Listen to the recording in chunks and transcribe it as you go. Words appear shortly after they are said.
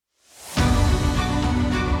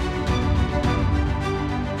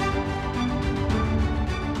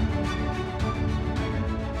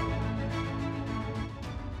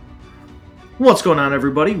What's going on,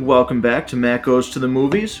 everybody? Welcome back to Matt Goes to the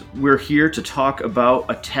Movies. We're here to talk about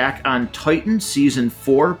Attack on Titan Season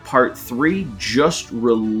 4, Part 3, just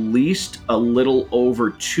released a little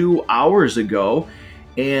over 2 hours ago.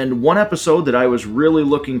 And one episode that I was really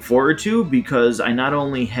looking forward to because I not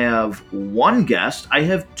only have one guest, I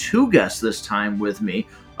have two guests this time with me,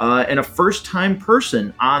 and a first-time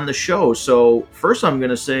person on the show. So first I'm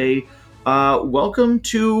going to say welcome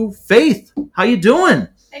to Faith. How you doing?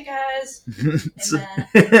 Hey guys.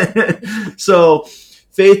 So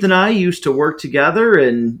Faith and I used to work together,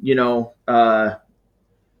 and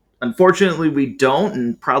unfortunately we don't,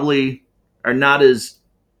 and probably are not as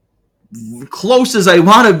close as I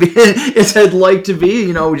want to be, as I'd like to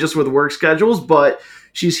be, just with work schedules. But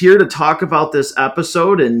she's here to talk about this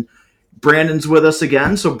episode, and Brandon's with us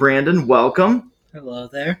again. So Brandon, welcome. Hello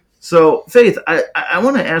there. So, Faith, I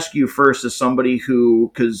want to ask you first, as somebody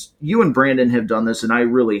who, because you and Brandon have done this and I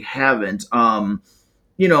really haven't,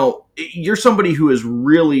 you're somebody who is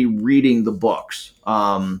really reading the books.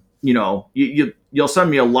 You'll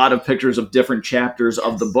send me a lot of pictures of different chapters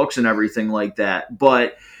of the books and everything like that.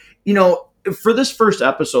 But, for this first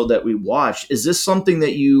episode that we watched, is this something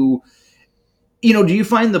that do you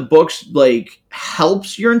find the books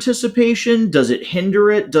helps your anticipation? Does it hinder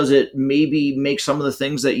it? Does it maybe make some of the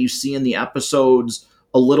things that you see in the episodes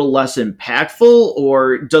a little less impactful,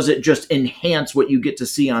 or does it just enhance what you get to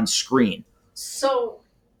see on screen? So,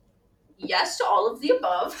 yes to all of the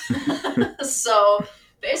above. So,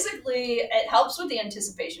 basically, it helps with the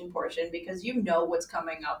anticipation portion because you know what's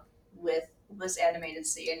coming up with this animated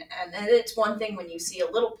scene. And it's one thing when you see a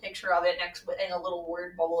little picture of it next in a little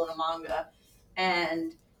word bubble in a manga,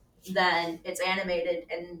 and then it's animated,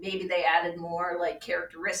 and maybe they added more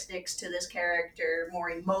characteristics to this character,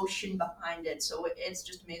 more emotion behind it. So it's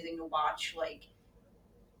just amazing to watch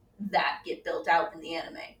that get built out in the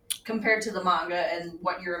anime compared to the manga and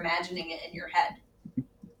what you're imagining it in your head.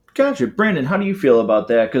 Gotcha. Brandon, how do you feel about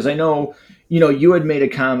that? Because I know, you had made a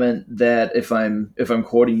comment that if I'm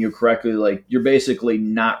quoting you correctly, you're basically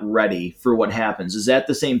not ready for what happens. Is that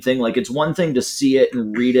the same thing? It's one thing to see it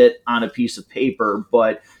and read it on a piece of paper,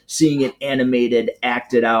 but seeing it animated,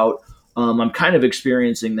 acted out, I'm kind of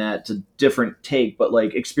experiencing that. It's a different take, but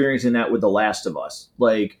experiencing that with The Last of Us.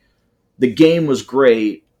 The game was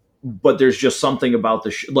great, but there's just something about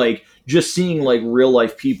just seeing real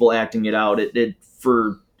life people acting it out.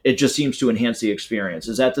 It just seems to enhance the experience.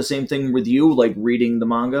 Is that the same thing with you, reading the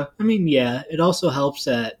manga? I mean, yeah, it also helps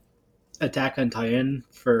that Attack on Titan,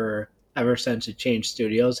 ever since it changed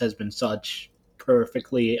studios, has been such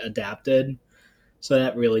perfectly adapted. So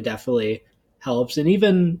that really definitely helps. And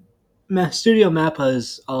even Studio Mappa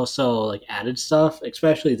has also added stuff,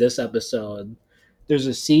 especially this episode. There's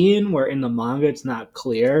a scene where in the manga it's not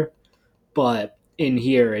clear, but in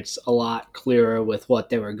here it's a lot clearer with what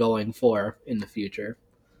they were going for in the future.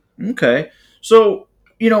 Okay. So,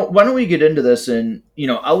 why don't we get into this, and,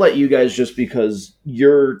 I'll let you guys, just because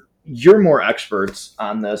you're more experts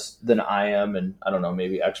on this than I am. And I don't know,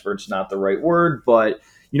 maybe expert's not the right word, but,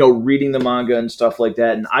 reading the manga and stuff like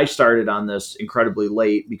that. And I started on this incredibly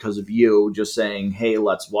late because of you just saying, hey,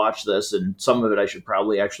 let's watch this. And some of it I should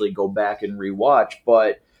probably actually go back and rewatch.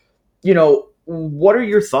 But, what are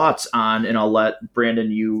your thoughts on, and I'll let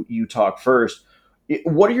Brandon, you talk first.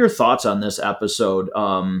 What are your thoughts on this episode?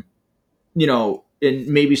 And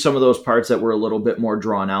maybe some of those parts that were a little bit more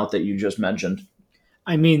drawn out that you just mentioned.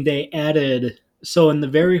 I mean, they added, so in the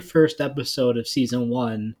very first episode of season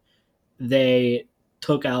 1, they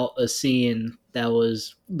took out a scene that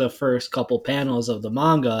was the first couple panels of the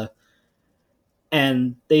manga,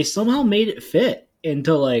 and they somehow made it fit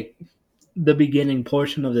into the beginning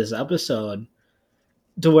portion of this episode,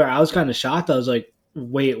 to where I was kind of shocked. I was like,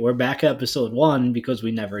 wait, we're back at episode 1 because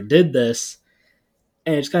we never did this.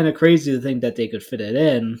 And it's kind of crazy to think that they could fit it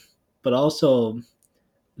in, but also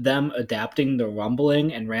them adapting the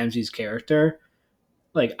rumbling and Ramsey's character,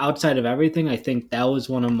 outside of everything, I think that was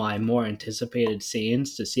one of my more anticipated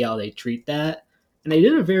scenes to see how they treat that. And they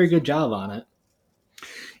did a very good job on it.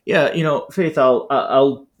 Yeah, Faith,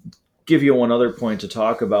 I'll give you one other point to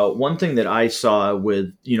talk about. One thing that I saw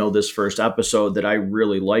with, this first episode that I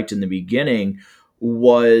really liked in the beginning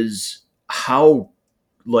was how,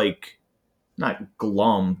 not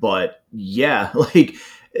glum, but yeah,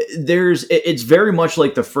 it's very much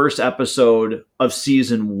like the first episode of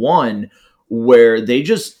season 1, where they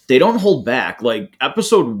don't hold back.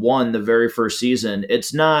 Episode 1, the very first season,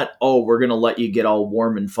 it's not, oh, we're going to let you get all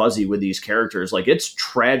warm and fuzzy with these characters. It's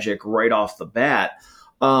tragic right off the bat.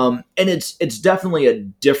 And it's definitely a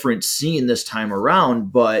different scene this time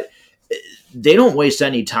around, but they don't waste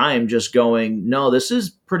any time just going, no, this is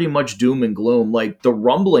pretty much doom and gloom. Like the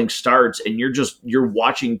rumbling starts and you're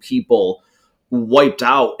watching people wiped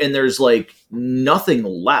out and there's like nothing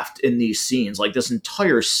left in these scenes. Like this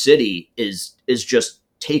entire city is just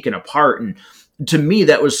taken apart. And to me,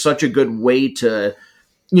 that was such a good way to,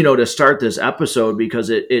 to start this episode, because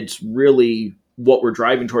it's really what we're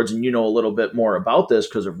driving towards. And a little bit more about this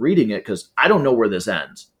because of reading it, because I don't know where this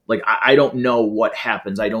ends. Like, I don't know what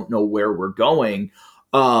happens. I don't know where we're going.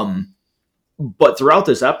 But throughout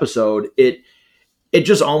this episode, it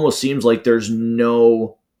just almost seems like there's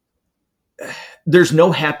no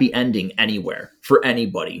happy ending anywhere for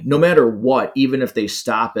anybody, no matter what. Even if they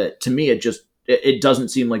stop it, to me, it doesn't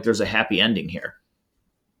seem like there's a happy ending here.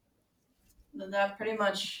 That pretty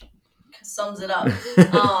much sums it up.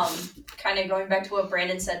 Kind of going back to what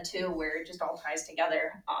Brandon said too, where it just all ties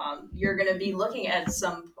together. You're gonna be looking at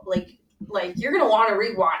some like you're gonna want to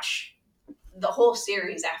rewatch the whole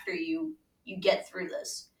series after you get through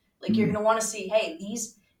this. Like you're gonna want to see, hey,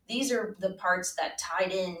 these are the parts that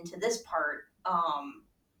tied into this part.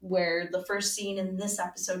 Where the first scene in this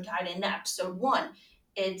episode tied into episode 1.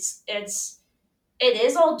 It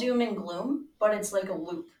is all doom and gloom, but it's like a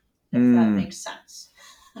loop, if that makes sense.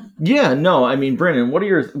 Yeah, no, I mean, Brandon, what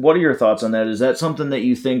are your thoughts on that? Is that something that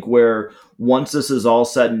you think where once this is all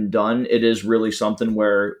said and done, it is really something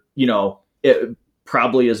where, it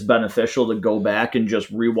probably is beneficial to go back and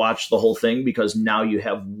just rewatch the whole thing, because now you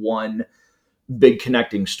have one big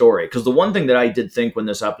connecting story? Because the one thing that I did think when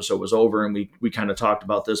this episode was over, and we kind of talked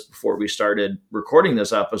about this before we started recording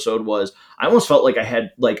this episode, was I almost felt like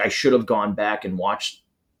I should have gone back and watched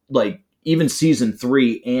like even season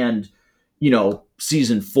 3 and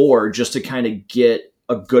season 4 just to kind of get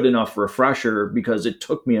a good enough refresher, because it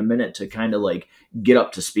took me a minute to kind of like get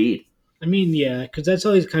up to speed. I mean, yeah, because that's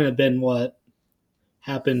always kind of been what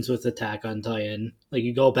happens with Attack on Titan. Like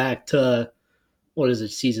you go back to, what is it,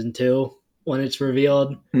 season 2 when it's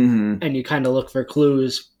revealed, and you kind of look for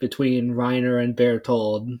clues between Reiner and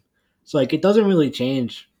Berthold. So like it doesn't really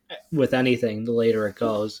change with anything the later it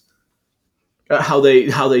goes. How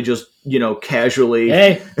they just casually.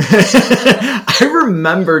 Hey, I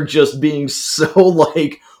remember just being so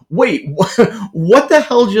like, wait, what the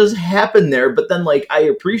hell just happened there? But then like I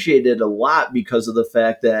appreciated it a lot because of the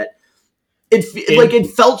fact that it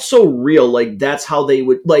felt so real. Like that's how they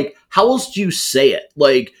would, like, how else do you say it?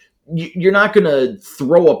 Like you're not gonna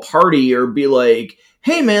throw a party or be like,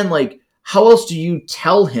 hey man, like how else do you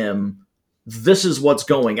tell him this is what's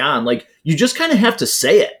going on? Like you just kind of have to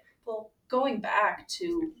say it. Going back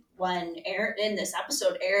to when Eren, in this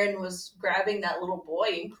episode, Eren was grabbing that little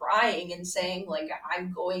boy and crying and saying, like,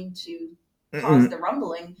 I'm going to cause the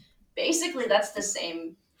rumbling. Basically, that's the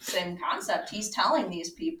same concept. He's telling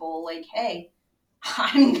these people, like, hey,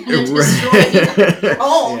 I'm going to destroy your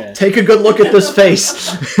home. Yeah. Take a good look at this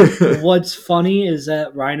face. What's funny is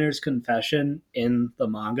that Reiner's confession in the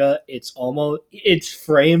manga, it's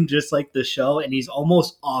framed just like the show, and he's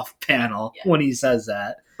almost off panel when he says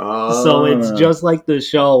that. So it's just like the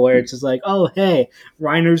show where it's just like, oh, hey,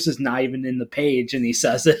 Reiner's is not even in the page and he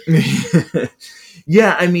says it.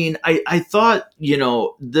 Yeah, I mean, I thought,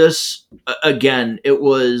 this, again, it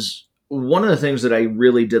was one of the things that I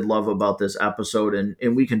really did love about this episode,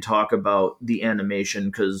 and we can talk about the animation,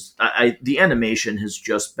 because the animation has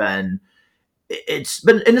just been,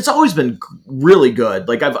 it's always been really good.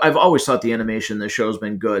 Like I've always thought the animation in the show's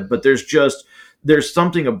been good, but there's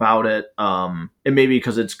something about it, and maybe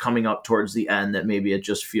because it's coming up towards the end, that maybe it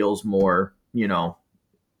just feels more,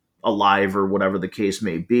 alive, or whatever the case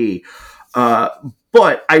may be.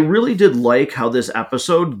 But I really did like how this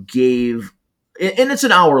episode gave, and it's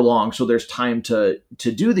an hour long, so there's time to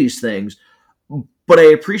do these things. But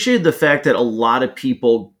I appreciated the fact that a lot of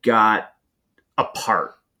people got a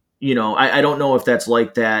part. I don't know if that's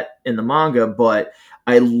like that in the manga, but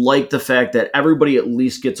I like the fact that everybody at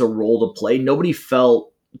least gets a role to play. Nobody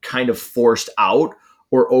felt kind of forced out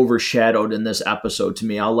or overshadowed in this episode to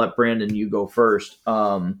me. I'll let Brandon, you go first.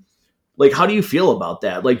 Like, how do you feel about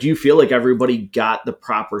that? Like, do you feel like everybody got the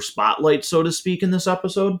proper spotlight, so to speak, in this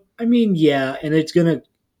episode? I mean, yeah, and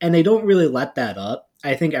they don't really let that up.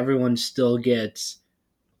 I think everyone still gets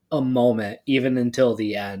a moment, even until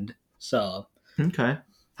the end. So, okay.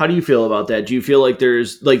 How do you feel about that? Do you feel like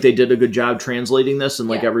there's, like, they did a good job translating this, and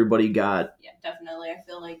like everybody got? Yeah, definitely. I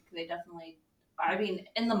feel like they definitely. I mean,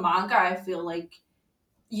 in the manga, I feel like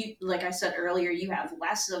like I said earlier, you have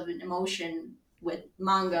less of an emotion with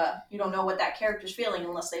manga. You don't know what that character's feeling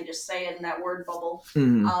unless they just say it in that word bubble.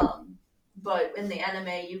 But in the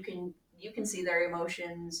anime, you you can see their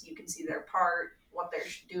emotions, you can see their part, what they're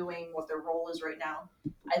doing, what their role is right now.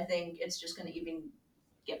 I think it's just going to even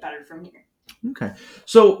get better from here. Okay.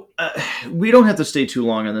 So we don't have to stay too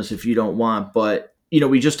long on this if you don't want, but,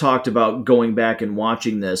 we just talked about going back and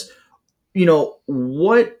watching this.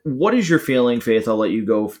 What is your feeling, Faith? I'll let you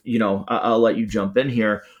go, I'll let you jump in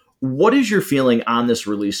here. What is your feeling on this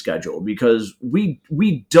release schedule? Because we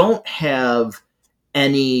don't have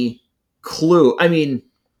any clue. I mean,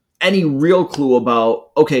 any real clue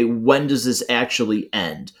about, okay, when does this actually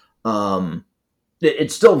end?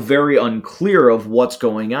 It's still very unclear of what's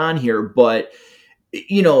going on here, but,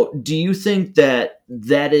 do you think that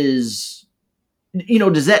is,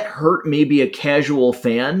 does that hurt maybe a casual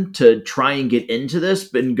fan to try and get into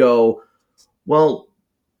this and go, well,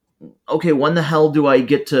 okay, when the hell do I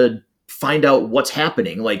get to find out what's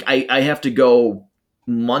happening? Like, I have to go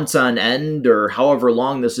months on end or however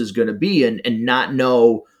long this is going to be and not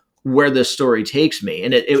know where this story takes me.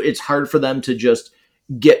 And it's hard for them to just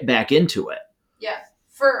get back into it. Yeah.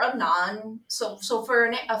 For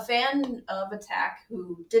for a fan of Attack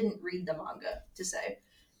who didn't read the manga, to say,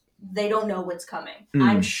 they don't know what's coming.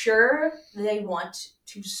 I'm sure they want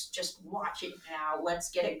to just watch it now.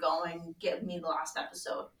 Let's get it going. Give me the last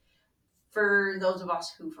episode. For those of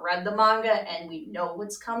us who've read the manga and we know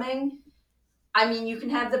what's coming, I mean, you can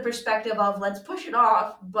have the perspective of let's push it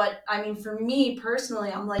off, but I mean, for me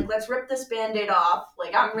personally, I'm like, let's rip this Band-Aid off.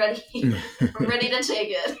 Like, I'm ready. I'm ready to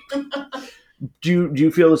take it. Do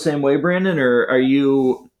you feel the same way, Brandon, or are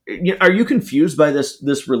you confused by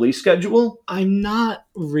this release schedule? I'm not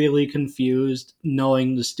really confused,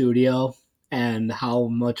 knowing the studio and how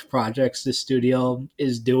much projects the studio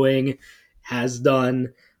is doing, has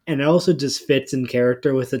done, and it also just fits in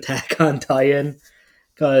character with Attack on Titan,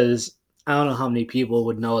 because I don't know how many people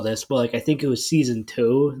would know this, but like I think it was season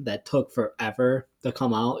 2 that took forever to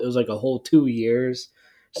come out. It was like a whole 2 years.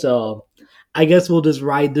 So I guess we'll just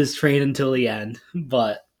ride this train until the end,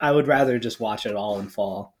 but I would rather just watch it all in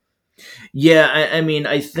fall. Yeah, I mean,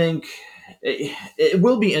 I think it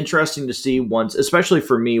will be interesting to see once, especially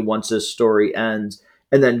for me, once this story ends,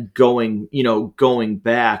 and then going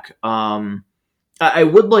back. I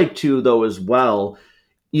would like to, though, as well.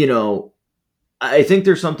 I think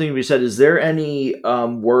there's something to be said. Is there any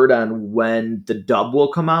word on when the dub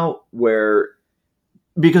will come out?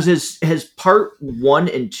 Because his part 1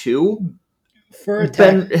 and 2 for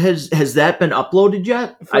Attack, has that been uploaded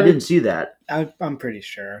yet? I didn't see that. I'm pretty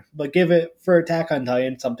sure, but give it, for Attack on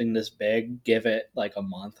Titan, something this big, give it like a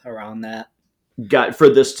month around that. Got for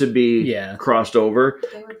this to be crossed over.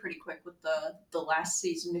 They were pretty quick with the last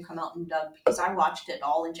season to come out in dub, because I watched it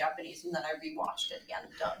all in Japanese and then I rewatched it again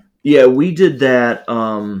in dub. Yeah, we did that.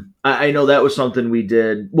 I know that was something we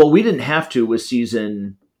did. Well, we didn't have to with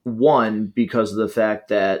season 1 because of the fact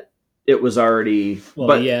that it was already.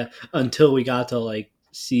 Until we got to like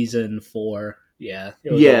season 4. Yeah,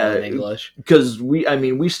 it was all in English. Because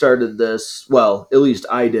we started this. Well, at least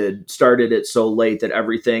I did. Started it so late that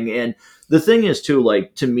everything. And the thing is too,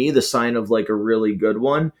 like, to me, the sign of like a really good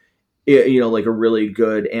one, like a really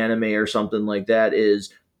good anime or something like that,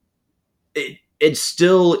 is it's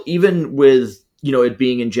still, even with it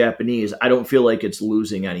being in Japanese, I don't feel like it's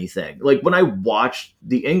losing anything. Like when I watched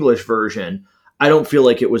the English version, I don't feel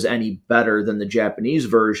like it was any better than the Japanese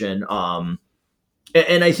version. And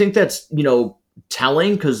I think that's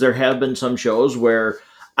telling, because there have been some shows where,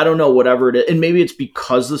 I don't know, whatever it is, and maybe it's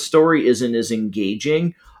because the story isn't as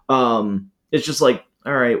engaging. It's just like,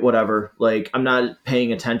 all right, whatever. Like, I'm not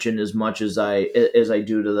paying attention as much as I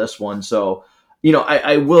do to this one. So,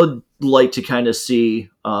 I would like to kind of see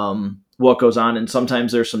what goes on, and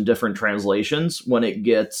sometimes there's some different translations when it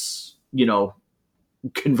gets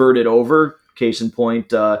converted over. Case in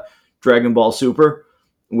point, Dragon Ball Super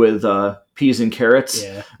with peas and carrots.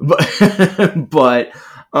 Yeah. But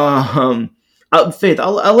Faith,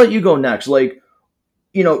 I'll let you go next. Like,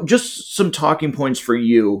 just some talking points for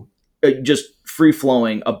you, just free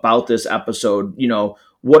flowing about this episode.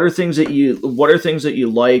 What are things that you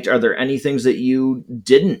liked? Are there any things that you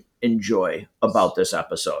didn't enjoy about this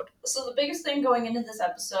episode? So the biggest thing going into this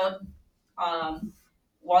episode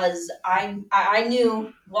was I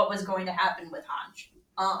knew what was going to happen with Hange.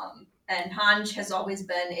 And Hange has always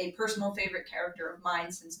been a personal favorite character of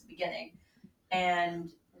mine since the beginning.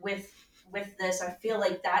 And with this, I feel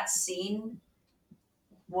like that scene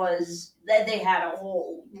was that they had a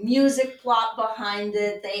whole music plot behind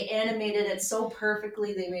it. They animated it so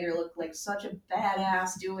perfectly. They made her look like such a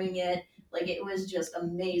badass doing it. Like, it was just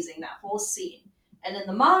amazing, that whole scene. And in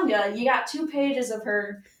the manga, you got 2 pages of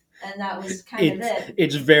her, and that was kind of it.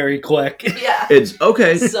 It's very quick. Yeah. It's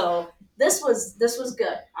okay. So this was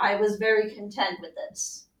good. I was very content with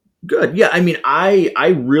this. Good. Yeah, I mean,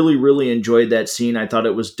 I really really enjoyed that scene. I thought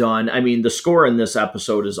it was done. I mean, the score in this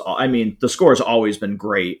episode is I mean, the score has always been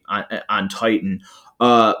great on Titan.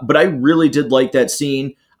 But I really did like that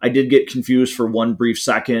scene. I did get confused for one brief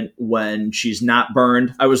second when she's not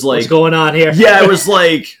burned. I was like, what's going on here? Yeah, I was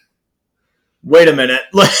like, wait a minute.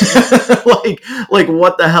 like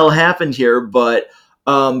what the hell happened here? But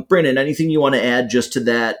Brandon, anything you want to add just to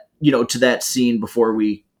that, to that scene before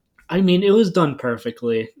we I mean, it was done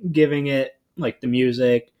perfectly, giving it like the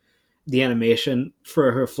music, the animation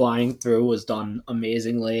for her flying through was done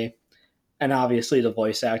amazingly. And obviously the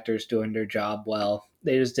voice actors doing their job well.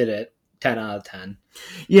 They just did it 10 out of 10.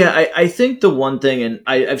 Yeah, I think the one thing, and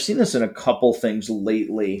I've seen this in a couple things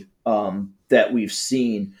lately that we've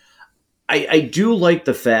seen, I do like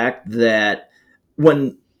the fact that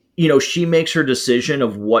when, she makes her decision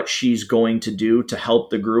of what she's going to do to help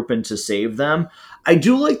the group and to save them, I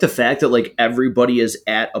do like the fact that like everybody is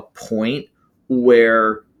at a point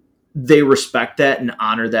where they respect that and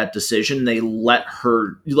honor that decision. They let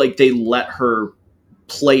her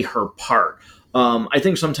play her part. I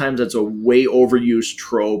think sometimes that's a way overused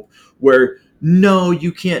trope where no,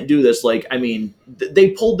 you can't do this. Like, I mean,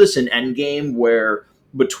 they pulled this in Endgame where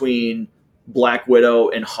between Black Widow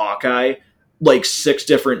and Hawkeye, like 6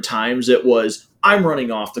 different times it was, I'm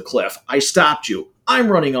running off the cliff. I stopped you. I'm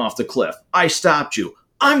running off the cliff. I stopped you.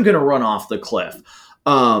 I'm going to run off the cliff.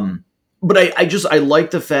 But I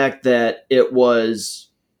like the fact that it was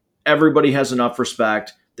everybody has enough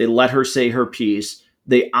respect. They let her say her piece.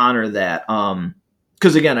 They honor that.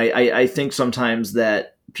 Because again, I think sometimes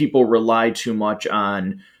that people rely too much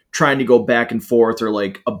on trying to go back and forth or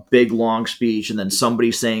like a big long speech and then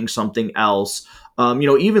somebody saying something else.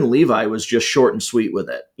 Even Levi was just short and sweet with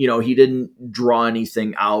it. He didn't draw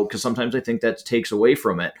anything out because sometimes I think that takes away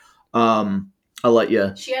from it. I'll let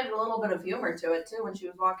you. She had a little bit of humor to it too when she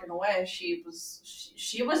was walking away. She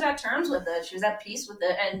was at terms with it. She was at peace with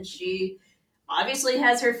it, and she obviously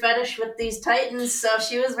has her fetish with these Titans, so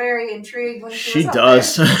she was very intrigued when she was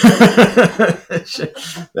does.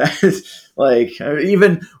 That is like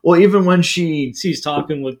even when she's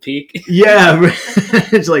talking with Peak. Yeah,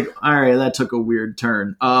 it's like, all right, that took a weird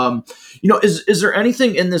turn. Is there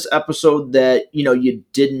anything in this episode that you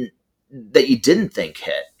didn't think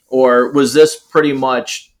hit, or was this pretty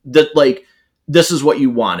much that like this is what you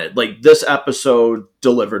wanted? Like this episode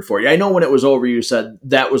delivered for you. I know when it was over, you said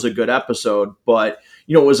that was a good episode, but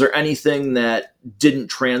was there anything that didn't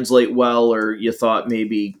translate well, or you thought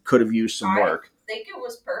maybe could have used some work? I think it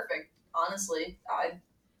was perfect. Honestly, I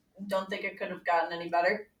don't think it could have gotten any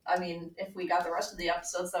better. I mean, if we got the rest of the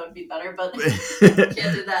episodes, that would be better, but can't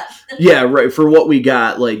do that. Yeah, right. For what we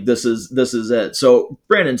got, like this is it. So,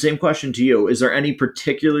 Brandon, same question to you. Is there any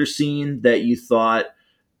particular scene that you thought,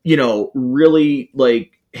 really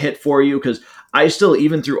like hit for you? Because I still,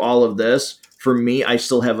 even through all of this, for me, I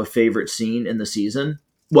still have a favorite scene in the season.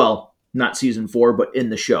 Well, not season 4, but in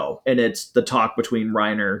the show, and it's the talk between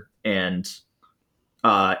Reiner and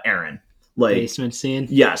Eren. Like basement scene.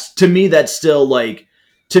 Yes, to me, that's still like.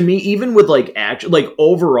 To me, even with like action, like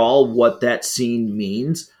overall, what that scene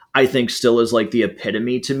means, I think still is like the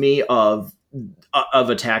epitome to me of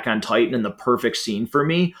Attack on Titan and the perfect scene for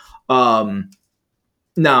me.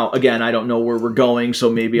 Now, again, I don't know where we're going, so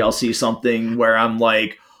maybe I'll see something where I'm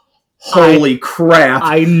like, holy crap.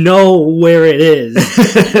 I know where it is.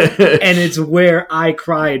 And it's where I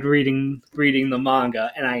cried reading the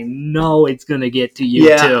manga, and I know it's going to get to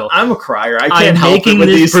you too. I'm a crier. I can't help it with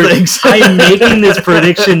these things. I'm making this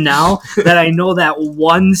prediction now that I know that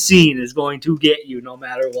one scene is going to get you no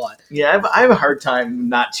matter what. Yeah, I have a hard time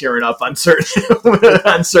not tearing up on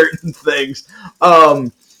certain things.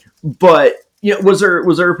 But was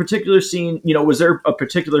there a particular scene? Was there a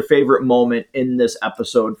particular favorite moment in this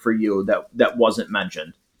episode for you that wasn't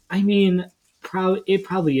mentioned? I mean, it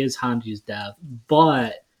probably is Hanji's death,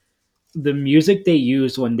 but the music they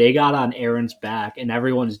used when they got on Eren's back and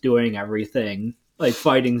everyone's doing everything like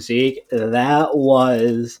fighting Zeke, that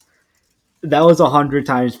was 100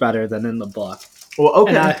 times better than in the book. Well,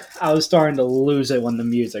 okay. And I was starting to lose it when the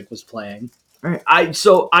music was playing. All right.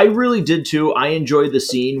 I really did too. I enjoyed the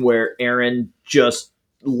scene where Eren just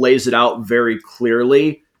lays it out very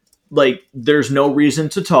clearly. Like, there's no reason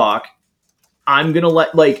to talk. I'm gonna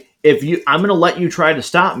let you try to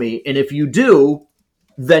stop me, and if you do,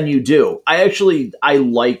 then you do. I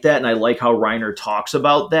like that, and I like how Reiner talks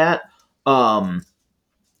about that.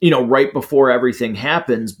 Right before everything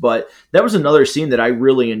happens. But that was another scene that I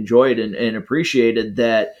really enjoyed and appreciated,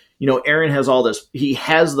 that Eren has all this. He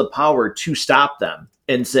has the power to stop them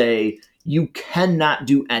and say, you cannot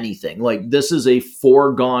do anything. Like, this is a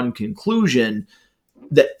foregone conclusion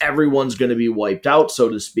that everyone's going to be wiped out, so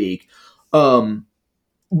to speak.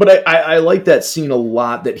 But I like that scene a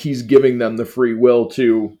lot, that he's giving them the free will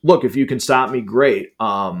to, look, if you can stop me, great.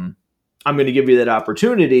 I'm going to give you that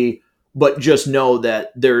opportunity, but just know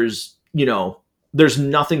that there's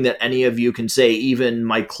nothing that any of you can say, even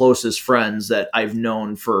my closest friends that I've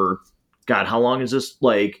known for, God, how long is this?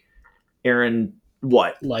 Like, Aaron,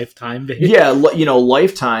 what? Lifetime, baby. Yeah,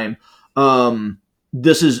 lifetime.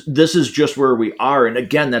 This is just where we are. And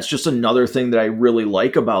again, that's just another thing that I really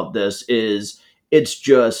like about this is it's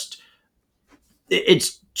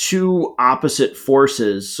two opposite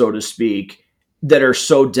forces, so to speak, that are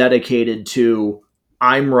so dedicated to,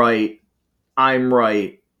 I'm right.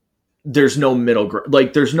 There's no middle ground.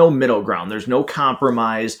 Like, there's no middle ground. There's no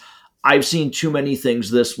compromise. I've seen too many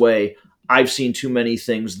things this way. I've seen too many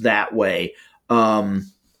things that way. And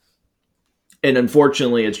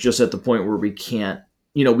unfortunately, it's just at the point where we can't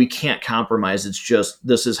compromise. It's just,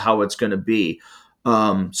 this is how it's going to be.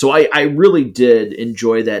 So I really did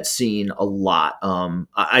enjoy that scene a lot.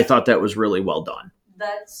 I thought that was really well done.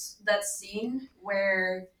 That's that scene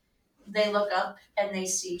where they look up and they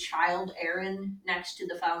see child Aaron next to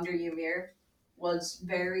the founder Ymir was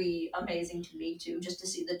very amazing to me too, just to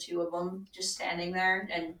see the two of them just standing there,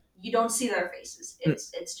 and you don't see their faces.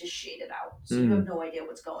 It's just shaded out, so you have no idea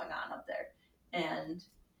what's going on up there. And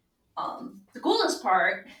the coolest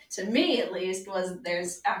part, to me at least, was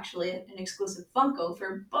there's actually an exclusive Funko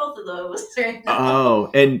for both of those right now.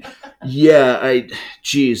 Oh, and yeah,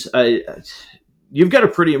 you've got a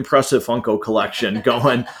pretty impressive Funko collection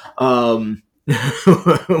going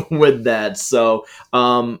with that. So,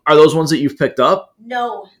 are those ones that you've picked up?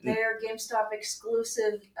 No, they're GameStop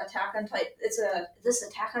exclusive Attack on Titan. It's this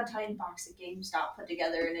Attack on Titan box that GameStop put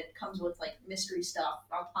together, and it comes with like mystery stuff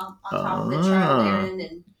on top of it, Child Aaron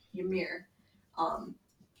and Ymir.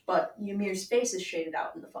 But Ymir's face is shaded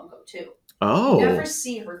out in the Funko too. Oh, you never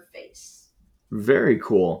see her face. Very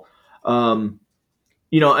cool.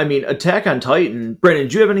 Attack on Titan. Brandon,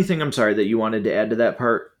 do you have anything, I'm sorry, that you wanted to add to that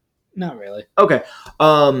part? Not really. Okay.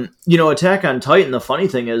 Attack on Titan, the funny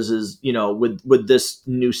thing is with this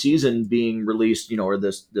new season being released, or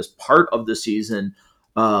this part of the season,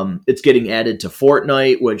 it's getting added to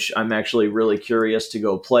Fortnite, which I'm actually really curious to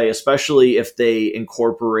go play, especially if they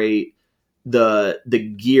incorporate the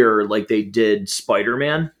gear like they did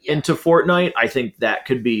Spider-Man into Fortnite. I think that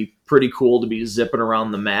could be pretty cool to be zipping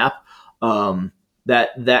around the map.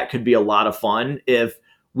 That could be a lot of fun if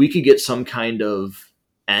we could get some kind of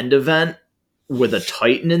end event with a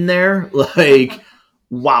Titan in there. Like,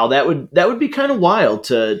 wow, that would be kind of wild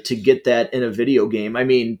to get that in a video game. I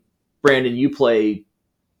mean, Brandon, you play,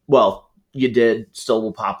 well, you did, still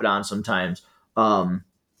will pop it on sometimes.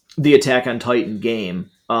 The Attack on Titan game.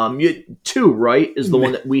 2, right, is the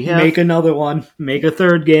one that we have. Make another one. Make a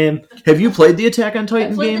third game. Have you played the Attack on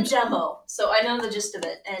Titan I played games? the demo, so I know the gist of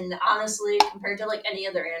it. And honestly, compared to like any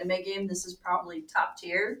other anime game, this is probably top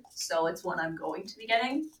tier. So it's one I'm going to be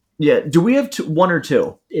getting. Yeah. Do we have 1 or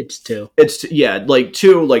 2? It's 2. Like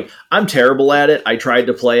 2. Like, I'm terrible at it. I tried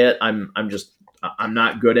to play it. I'm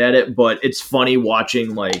not good at it. But it's funny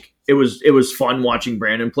watching, like, it was fun watching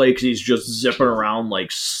Brandon play because he's just zipping around,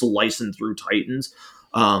 like, slicing through Titans.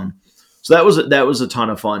 So that was a ton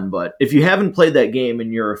of fun. But if you haven't played that game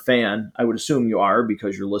and you're a fan, I would assume you are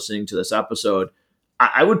because you're listening to this episode,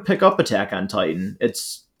 I would pick up Attack on Titan.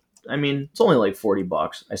 It's only like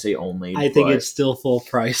 $40. I say only. I think it's still full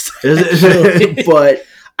price. But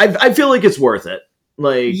I feel like it's worth it.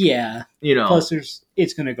 Like, yeah, Plus,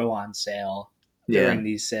 it's going to go on sale during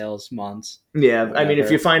these sales months. Yeah, whatever.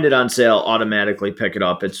 If you find it on sale, automatically pick it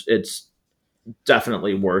up. It's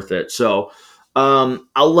definitely worth it. So,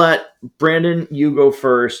 I'll let Brandon, you go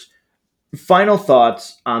first. Final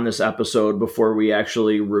thoughts on this episode before we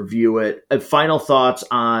actually review it. Final thoughts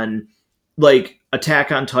on, like,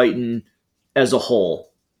 Attack on Titan as a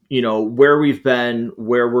whole. Where we've been,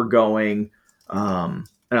 where we're going, and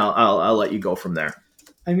I'll let you go from there.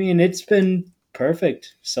 It's been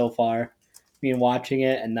perfect so far. Watching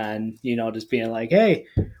it and then, just being like, hey,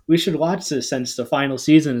 we should watch this since the final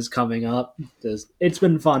season is coming up. It's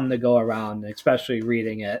been fun to go around, especially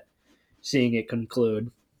reading it, seeing it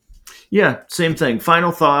conclude. Yeah, same thing.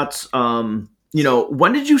 Final thoughts.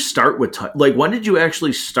 When did you start with when did you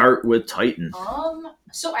actually start with Titan?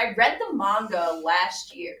 So I read the manga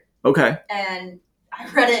last year. Okay. And I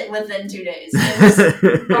read it within 2 days. It was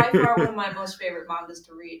by far one of my most favorite mangas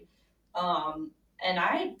to read. And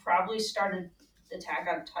I probably started Attack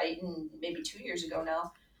on Titan maybe 2 years ago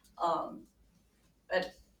now.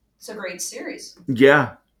 But it's a great series.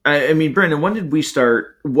 Yeah. I mean, Brandon, when did we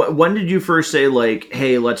start? When did you first say like,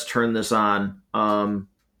 "Hey, let's turn this on"?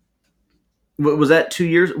 Was that 2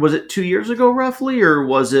 years? Was it 2 years ago, roughly, or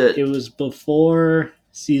was it? It was before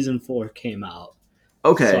season 4 came out.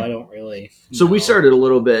 Okay, So I don't really. So we know. started a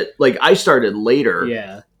little bit. Like I started later.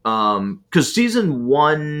 Yeah. Because season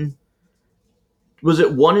 1 was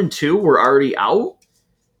it 1 and 2 were already out.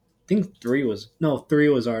 I think 3 was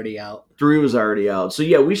already out. 3 was already out. So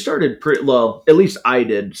yeah, we started pretty well. At least I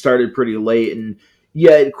did. Started pretty late, and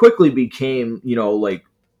yeah, it quickly became like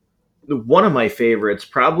one of my favorites.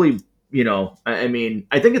 Probably I mean,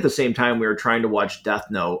 I think at the same time we were trying to watch Death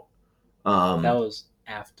Note. That was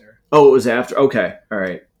after. Oh, it was after. Okay, all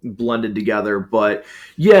right, blended together. But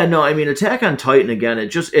yeah, no, I mean, Attack on Titan again.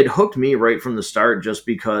 It hooked me right from the start, just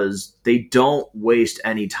because they don't waste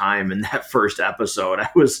any time in that first episode.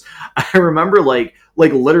 I remember like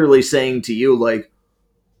literally saying to you like,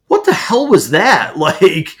 "What the hell was that?"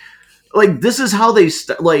 Like this is how they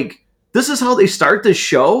this is how they start this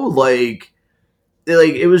show. Like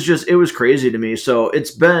it was crazy to me. So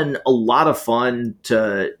it's been a lot of fun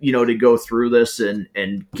to to go through this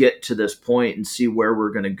and get to this point and see where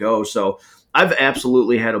we're going to go. So I've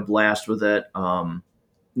absolutely had a blast with it.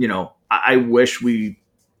 I wish we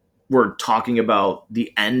were talking about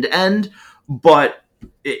the end, but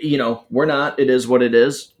we're not. It is what it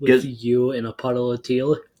is. With you in a puddle of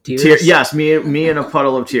tears. Yes, me in a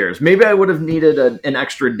puddle of tears. Maybe I would have needed an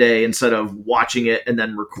extra day instead of watching it and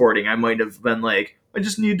then recording. I might have been like, I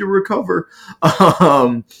just need to recover.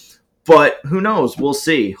 But who knows? We'll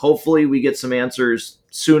see. Hopefully we get some answers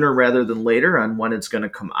sooner rather than later on when it's going to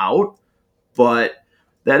come out. But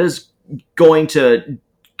that is going to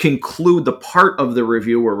conclude the part of the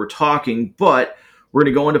review where we're talking. But we're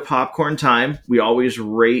going to go into popcorn time. We always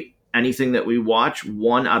rate anything that we watch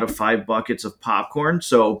 1 out of 5 buckets of popcorn.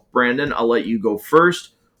 So Brandon, I'll let you go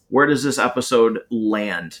first. Where does this episode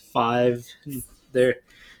land? 5.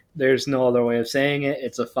 There's no other way of saying it.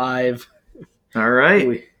 It's a 5. All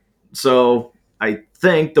right. So I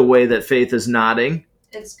think the way that Faith is nodding,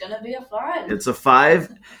 it's gonna be a 5. It's a 5,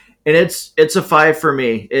 and it's a 5 for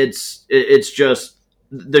me. It's just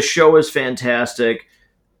the show is fantastic.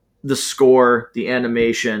 The score, the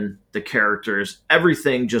animation, the characters,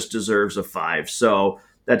 everything just deserves a 5. So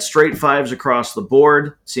that's straight 5s across the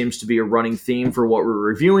board. Seems to be a running theme for what we're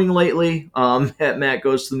reviewing lately at Matt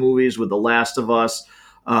Goes to the Movies with The Last of Us.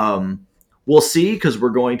 We'll see, because we're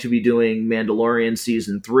going to be doing Mandalorian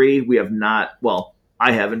Season 3. We have not, well,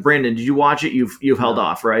 I haven't. Brandon, did you watch it? You've held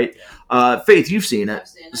off, right? Faith, you've seen it. I've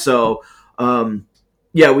seen it. So,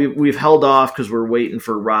 yeah, we've held off because we're waiting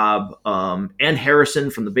for Rob and Harrison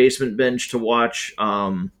from the Basement Bench to watch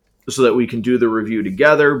so that we can do the review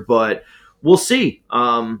together. But we'll see.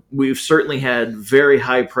 We've certainly had very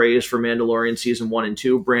high praise for Mandalorian Season 1 and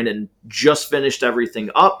 2. Brandon just finished everything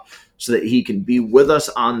up so that he can be with us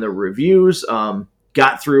on the reviews.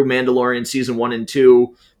 Got through Mandalorian Season 1 and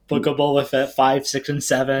 2. Book of Boba Fett 5, 6, and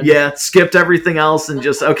 7. Yeah, skipped everything else and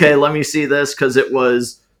just, okay, let me see this, because it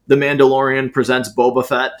was The Mandalorian Presents Boba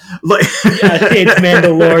Fett. It's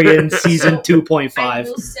Mandalorian Season 2.5. I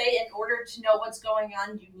will say, in order to know what's going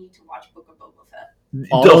on, you need to watch Book of Boba Fett.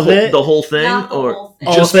 All of it? The whole thing? Not the or whole thing.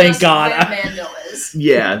 Oh, Just thank God. where Mando is.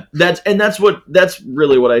 Yeah, that's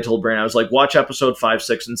really what I told Brandon. I was like, watch episode 5,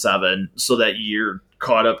 6, and 7 so that you're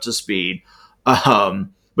caught up to speed.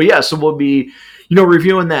 But yeah, so we'll be,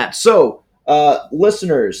 reviewing that. So,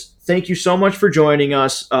 listeners, thank you so much for joining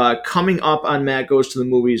us. Coming up on Matt Goes to the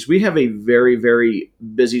Movies, we have a very, very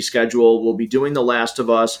busy schedule. We'll be doing The Last of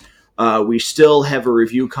Us. We still have a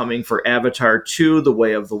review coming for Avatar 2, The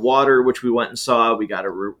Way of the Water, which we went and saw. We got to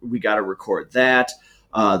record that.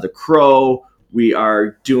 The Crow. We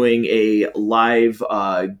are doing a live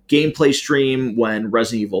gameplay stream when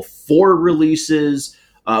Resident Evil 4 releases.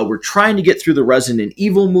 We're trying to get through the Resident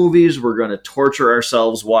Evil movies. We're going to torture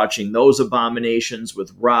ourselves watching those abominations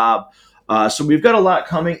with Rob. So we've got a lot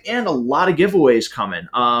coming and a lot of giveaways coming.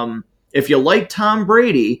 If you like Tom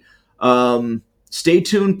Brady, stay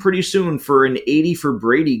tuned pretty soon for an 80 for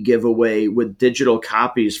Brady giveaway with digital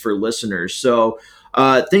copies for listeners. So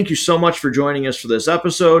thank you so much for joining us for this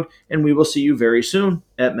episode, and we will see you very soon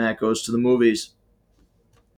at Matt Goes to the Movies.